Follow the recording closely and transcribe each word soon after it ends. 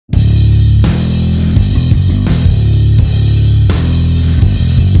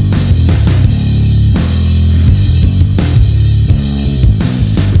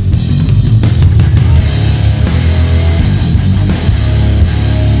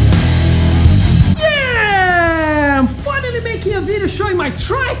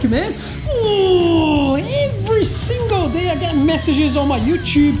trike, man. Oh, every single day I get messages on my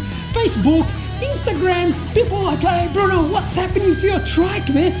YouTube, Facebook, Instagram. People are like, hey Bruno, what's happening to your trike,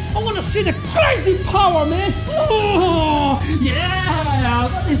 man? I want to see the crazy power, man. Oh, yeah, I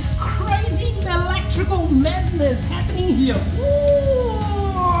got this crazy electrical madness happening here.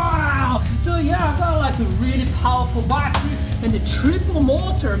 Wow. So yeah, I got like a really powerful battery and a triple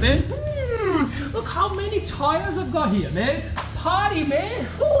motor, man. Look how many tires I've got here, man. Party, man.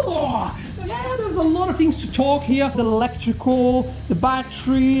 Oh. So yeah, there's a lot of things to talk here. The electrical, the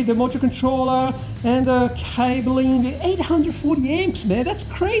battery, the motor controller, and the cabling, the 840 amps, man. That's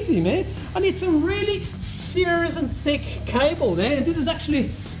crazy, man. I need some really serious and thick cable, man. This is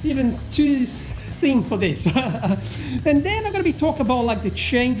actually even too thin for this. And then I'm gonna be talking about like the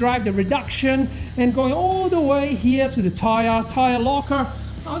chain drive, the reduction, and going all the way here to the tire locker.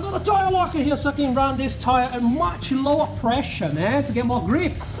 I got a tire locker here so I can run this tire at much lower pressure, man, to get more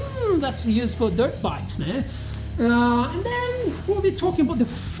grip. That's used for dirt bikes, man. And then we'll be talking about the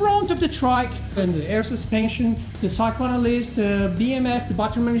front of the trike and the air suspension, the cycle analyst, the BMS, the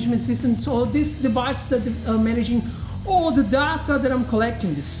battery management system. So this device that are managing all the data that I'm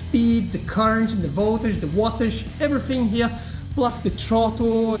collecting, the speed, the current, the voltage, the wattage, everything here, plus the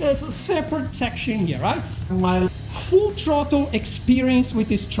throttle. There's a separate section here, right? My full throttle experience with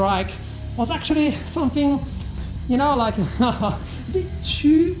this trike was actually something, you know, like a bit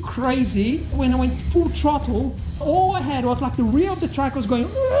too crazy. When I went full throttle, all I had was like the rear of the trike was going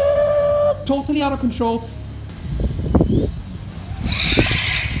totally out of control.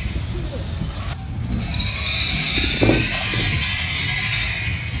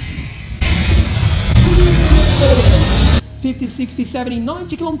 $50, $60, $70,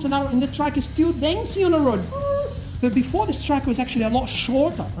 $90 kilometers an hour, and the trike is still dancing on the road. But before, this track was actually a lot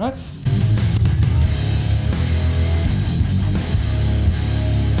shorter, right?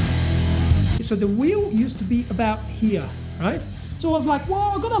 So the wheel used to be about here, right? So I was like,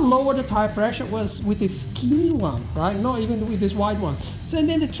 well, I'm gonna lower the tire pressure was with this skinny one, right? Not even with this wide one. So and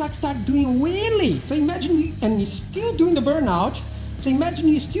then the track started doing wheelie. So imagine, and you're still doing the burnout. So imagine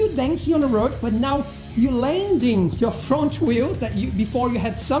you're still dancing on the road, but now you're landing your front wheels that you before you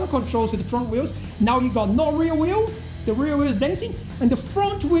had some controls with the front wheels. Now you got no rear wheel. The rear wheel is dancing, and the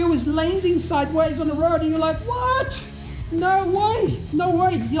front wheel is landing sideways on the road. And you're like, what? No way, no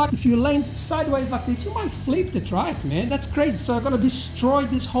way. You're like, if you land sideways like this, you might flip the trike, man. That's crazy. So I'm gonna destroy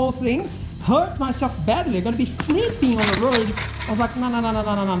this whole thing, hurt myself badly. I'm gonna be flipping on the road. I was like, no.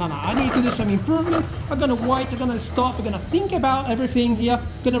 I need to do some improvement. I'm gonna wait, I'm gonna stop, I'm gonna think about everything here.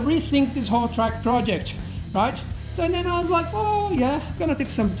 I'm gonna rethink this whole trike project, right? So then I was like, oh yeah, gonna take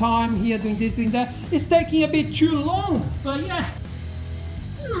some time here doing this, doing that. It's taking a bit too long, but yeah.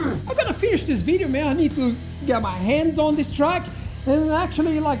 I'm gonna finish this video, man. I need to get my hands on this track and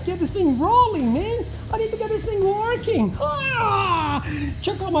actually like get this thing rolling, man. I need to get this thing working.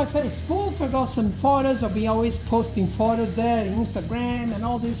 Check out my Facebook. I got some photos. I'll be always posting photos there, Instagram and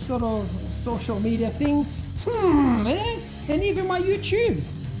all this sort of social media thing. Man. And even my YouTube.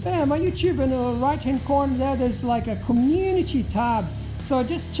 Yeah, my YouTube in the right hand corner there, there's like a community tab. So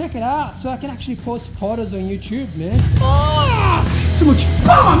just check it out so I can actually post photos on YouTube, man. So much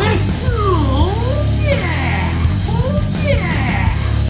power, man!